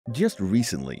Just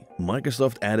recently,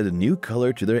 Microsoft added a new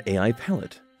color to their AI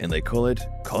palette, and they call it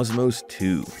Kosmos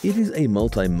 2. It is a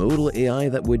multimodal AI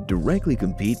that would directly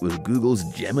compete with Google's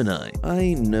Gemini.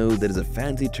 I know that is a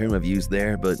fancy term I've used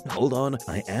there, but hold on,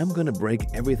 I am going to break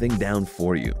everything down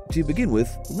for you. To begin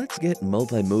with, let's get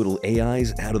multimodal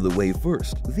AIs out of the way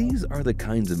first. These are the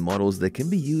kinds of models that can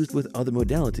be used with other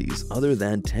modalities other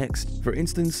than text. For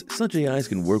instance, such AIs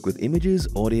can work with images,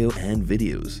 audio, and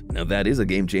videos. Now that is a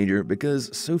game changer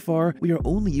because so far we are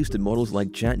only used to models like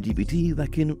ChatGPT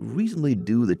that can reasonably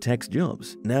do the text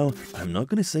jobs. Now, I'm not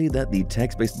going to say that the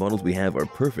text-based models we have are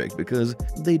perfect because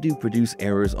they do produce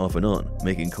errors off and on,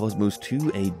 making Kosmos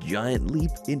 2 a giant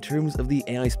leap in terms of the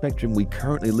AI spectrum we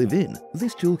currently live in.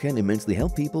 This tool can immensely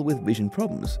help people with vision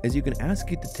problems, as you can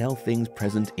ask it to tell things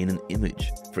present in an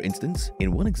image. For instance,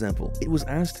 in one example, it was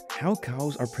asked how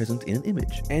cows are present in an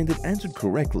image, and it answered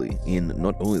correctly in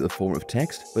not only the form of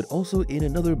text, but also in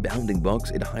another bounding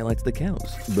box it highlights the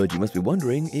cows. But you must be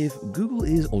wondering if Google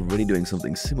is already doing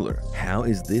something similar. How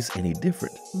is this any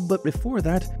different? But before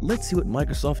that, let's see what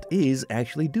Microsoft is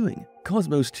actually doing.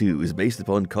 Kosmos 2 is based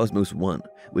upon Kosmos 1,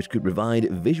 which could provide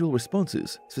visual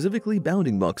responses, specifically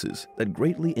bounding boxes, that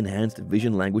greatly enhanced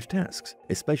vision language tasks,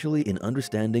 especially in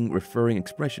understanding referring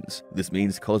expressions. This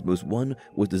means Kosmos 1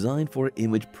 was designed for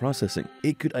image processing.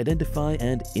 It could identify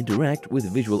and interact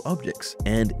with visual objects,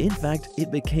 and in fact,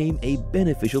 it became a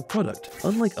beneficial product.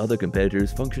 Unlike other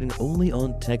competitors functioning only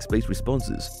on text-based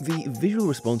responses, the visual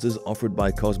responses offered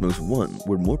by Kosmos 1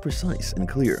 were more precise and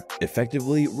clear,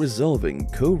 effectively resolving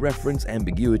co-reference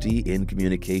ambiguity in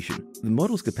communication. The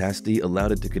model's capacity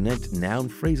allowed it to connect noun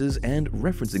phrases and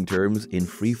referencing terms in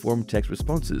free-form text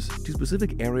responses to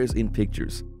specific areas in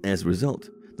pictures. As a result,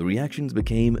 the reactions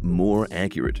became more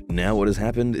accurate. Now what has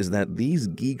happened is that these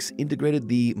geeks integrated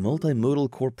the multimodal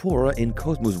corpora in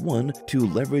Kosmos 1 to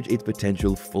leverage its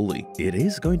potential fully. It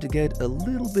is going to get a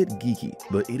little bit geeky,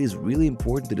 but it is really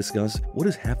important to discuss what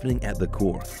is happening at the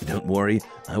core. Don't worry,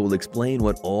 I will explain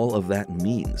what all of that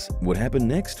means. What happened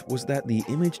next was that the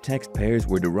image-text pairs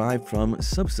were derived from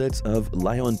subsets of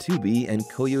Lion 2B and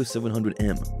Koyo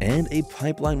 700M, and a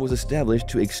pipeline was established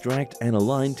to extract and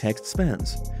align text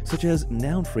spans, such as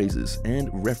noun phrases and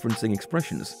referencing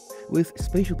expressions, with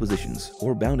spatial positions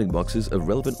or bounding boxes of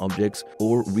relevant objects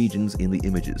or regions in the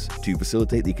images. To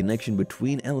facilitate the connection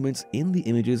between elements in the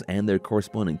images and their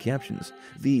corresponding captions,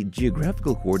 the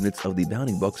geographical coordinates of the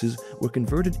bounding boxes were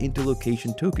converted into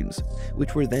location tokens,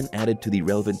 which were then added to the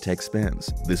relevant text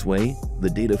spans. This way, the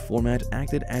data format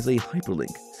acted as a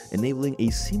hyperlink, enabling a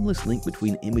seamless link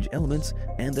between image elements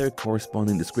and their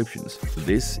corresponding descriptions.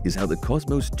 This is how the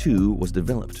Kosmos 2 was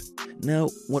developed. Now,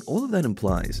 what all of that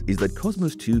implies is that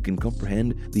Kosmos 2 can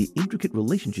comprehend the intricate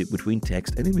relationship between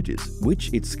text and images,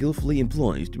 which it skillfully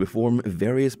employs to perform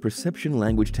various perception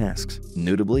language tasks.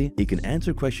 Notably, it can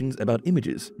answer questions about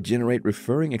images, generate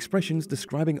referring expressions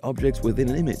describing objects within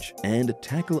an image, and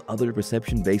tackle other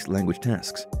perception-based language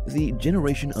tasks. The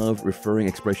generation of referring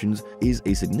expressions is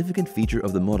a significant feature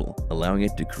of the model, allowing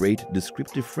it to create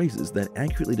descriptive phrases that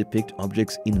accurately depict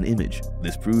objects in an image.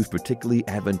 This proves particularly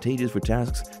advantageous for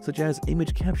tasks such as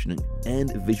image captioning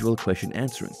and visual question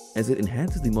answering, as it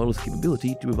enhances the model's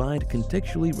capability to provide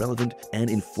contextually relevant and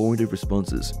informative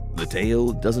responses. The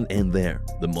tale doesn't end there.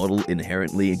 The model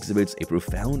inherently exhibits a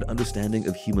profound understanding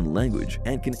of human language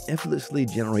and can effortlessly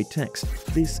generate text.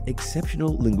 This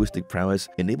exceptional linguistic prowess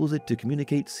enables it to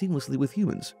communicate seamlessly with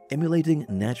humans, emulating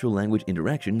natural language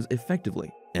interactions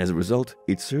effectively. As a result,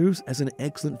 it serves as an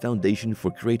excellent foundation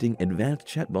for creating advanced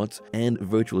chatbots and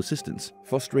virtual assistants,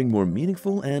 fostering more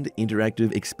meaningful and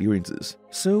interactive experiences.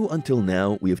 So until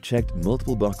now, we have checked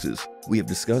multiple boxes. We have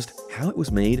discussed how it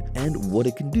was made and what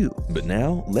it can do. But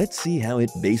now, let's see how it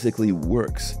basically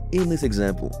works. In this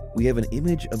example, we have an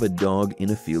image of a dog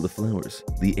in a field of flowers.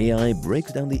 The AI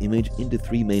breaks down the image into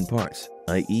three main parts,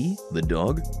 i.e., the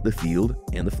dog, the field,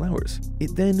 and the flowers.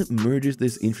 It then merges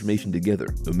this information together,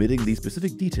 omitting the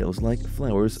specific details like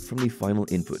flowers from the final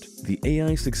input. The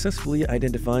AI successfully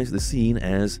identifies the scene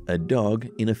as a dog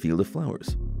in a field of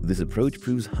flowers. This approach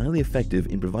proves highly effective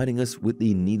in providing us with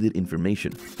the needed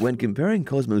information. When comparing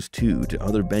Kosmos 2 to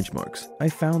other benchmarks, I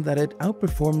found that it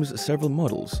outperforms several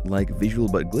models like Visual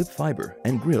But Glib Fiber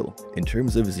and Grill in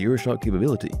terms of zero-shot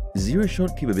capability.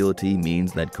 Zero-shot capability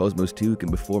means that Kosmos 2 can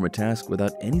perform a task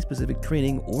without any specific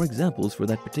training or examples for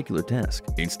that particular task.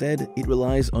 Instead, it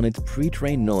relies on its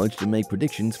pre-trained knowledge to make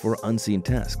predictions for unseen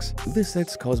tasks. This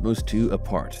sets Kosmos 2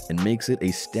 apart and makes it a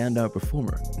standout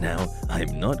performer. Now,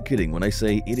 I'm not kidding when I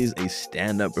say it is a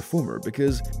standout performer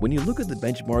because when you look at the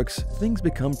benchmarks, things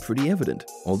become pretty evident.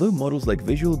 Although models like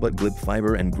Visual but Glib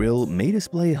Fiber and Grill may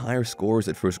display higher scores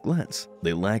at first glance,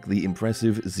 they lack the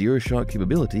impressive zero-shot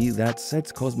capability that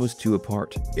sets Kosmos 2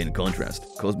 apart. In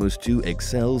contrast, Kosmos 2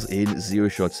 excels in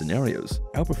zero-shot scenarios,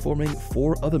 outperforming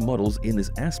 4 other models in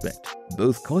this aspect.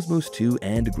 Both Kosmos 2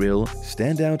 and Grill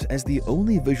stand out as the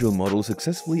only visual model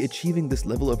successfully achieving this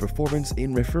level of performance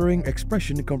in referring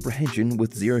expression comprehension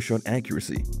with zero-shot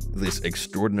accuracy. This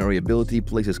extraordinary ability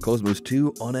places Kosmos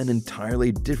 2 on an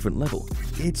entirely different level.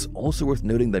 It's also worth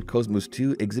noting that Kosmos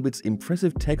 2 exhibits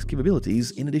impressive text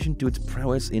capabilities in addition to its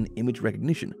prowess in image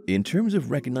recognition. In terms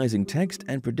of recognizing text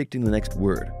and predicting the next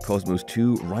word, Kosmos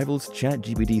 2 rivals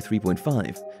ChatGPT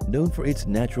 3.5, known for its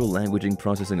natural languaging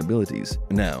processing abilities.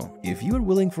 Now, if you are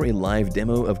willing for a live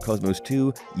demo of Kosmos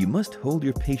 2, you must hold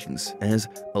your patience, as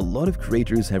a lot of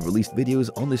creators have released videos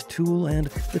on this tool and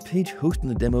the page hosting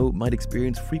the demo might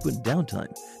experience frequent downtime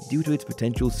due to its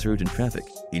potential surge in traffic.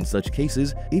 In such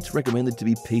cases, it's recommended to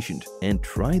be patient and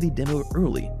try the demo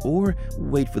early or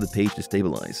wait for the page to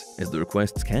stabilize, as the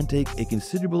requests can take a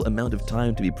considerable amount of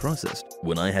time to be processed.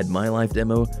 When I had my live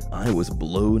demo, I was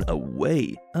blown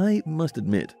away. I must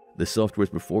admit, the software's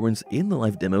performance in the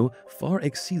live demo far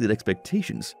exceeded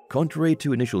expectations. Contrary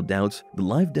to initial doubts, the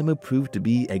live demo proved to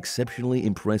be exceptionally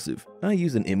impressive. I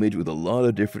used an image with a lot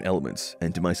of different elements,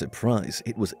 and to my surprise,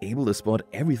 it was able to spot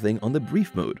everything on the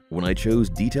brief mode. When I chose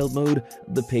detailed mode,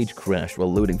 the page crashed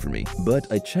while loading for me,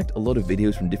 but I checked a lot of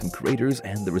videos from different creators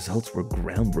and the results were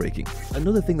groundbreaking.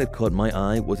 Another thing that caught my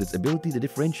eye was its ability to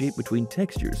differentiate between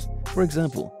textures. For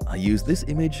example, I used this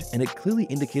image and it clearly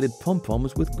indicated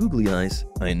pom-poms with googly eyes.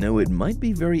 I know it might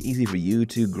be very easy for you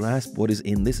to grasp what is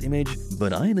in this image,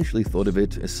 but I initially thought of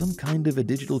it as some kind of a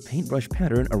digital paintbrush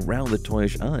pattern around the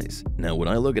toyish eyes. Now, when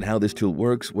I look at how this tool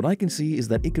works, what I can see is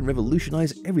that it can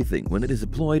revolutionize everything when it is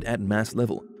deployed at mass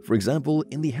level. For example,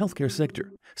 in the healthcare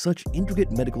sector, such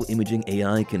intricate medical imaging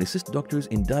AI can assist doctors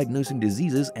in diagnosing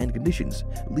diseases and conditions,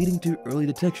 leading to early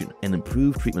detection and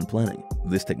improved treatment planning.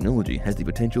 This technology has the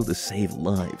potential to save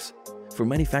lives. For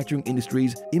manufacturing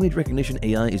industries, image recognition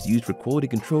AI is used for quality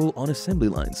control on assembly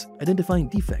lines, identifying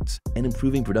defects, and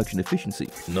improving production efficiency.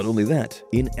 Not only that,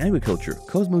 in agriculture,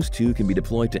 Kosmos 2 can be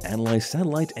deployed to analyze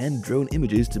satellite and drone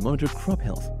images to monitor crop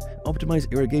health, optimize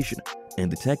irrigation,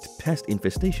 and detect pest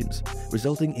infestations,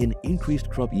 resulting in increased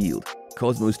crop yield.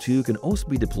 Kosmos 2 can also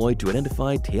be deployed to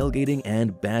identify tailgating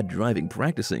and bad driving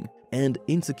practicing, and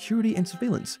in security and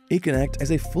surveillance. It can act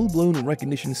as a full-blown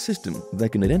recognition system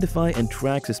that can identify and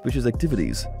track suspicious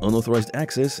activities, unauthorized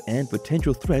access, and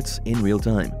potential threats in real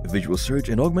time. Visual search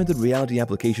and augmented reality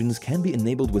applications can be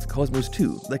enabled with Kosmos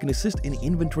 2 that can assist in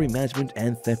inventory management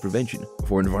and theft prevention.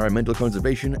 For environmental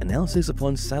conservation, analysis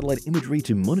upon satellite imagery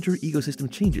to monitor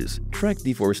ecosystem changes, track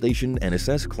deforestation, and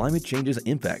assess climate change's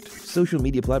impact. Social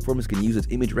media platforms can use its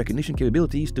image recognition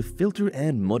capabilities to filter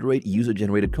and moderate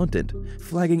user-generated content,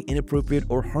 flagging inappropriate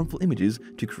or harmful images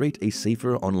to create a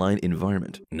safer online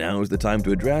environment. Now is the time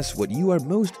to address what you are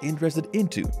most interested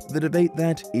into, the debate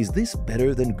that, is this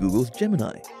better than Google's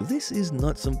Gemini? This is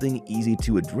not something easy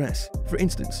to address. For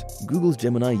instance, Google's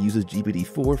Gemini uses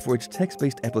GPT-4 for its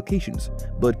text-based applications,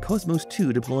 but Kosmos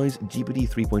 2 deploys GPT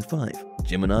 3.5.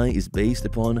 Gemini is based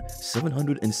upon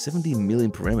 770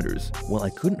 million parameters, while I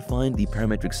couldn't find the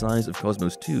parametric size of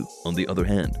Kosmos 2. On the other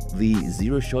hand, the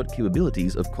zero-shot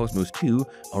capabilities of Kosmos 2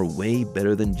 are way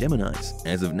better than Gemini's.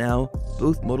 As of now,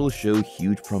 both models show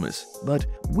huge promise, but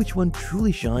which one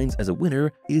truly shines as a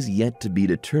winner is yet to be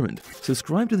determined.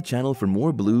 Subscribe to the channel for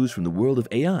more blues from the world of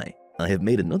AI. I have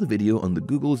made another video on the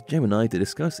Google's Gemini to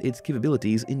discuss its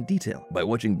capabilities in detail. By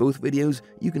watching both videos,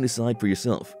 you can decide for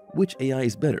yourself which AI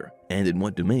is better and in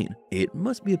what domain. It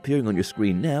must be appearing on your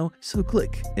screen now, so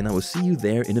click, and I will see you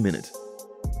there in a minute.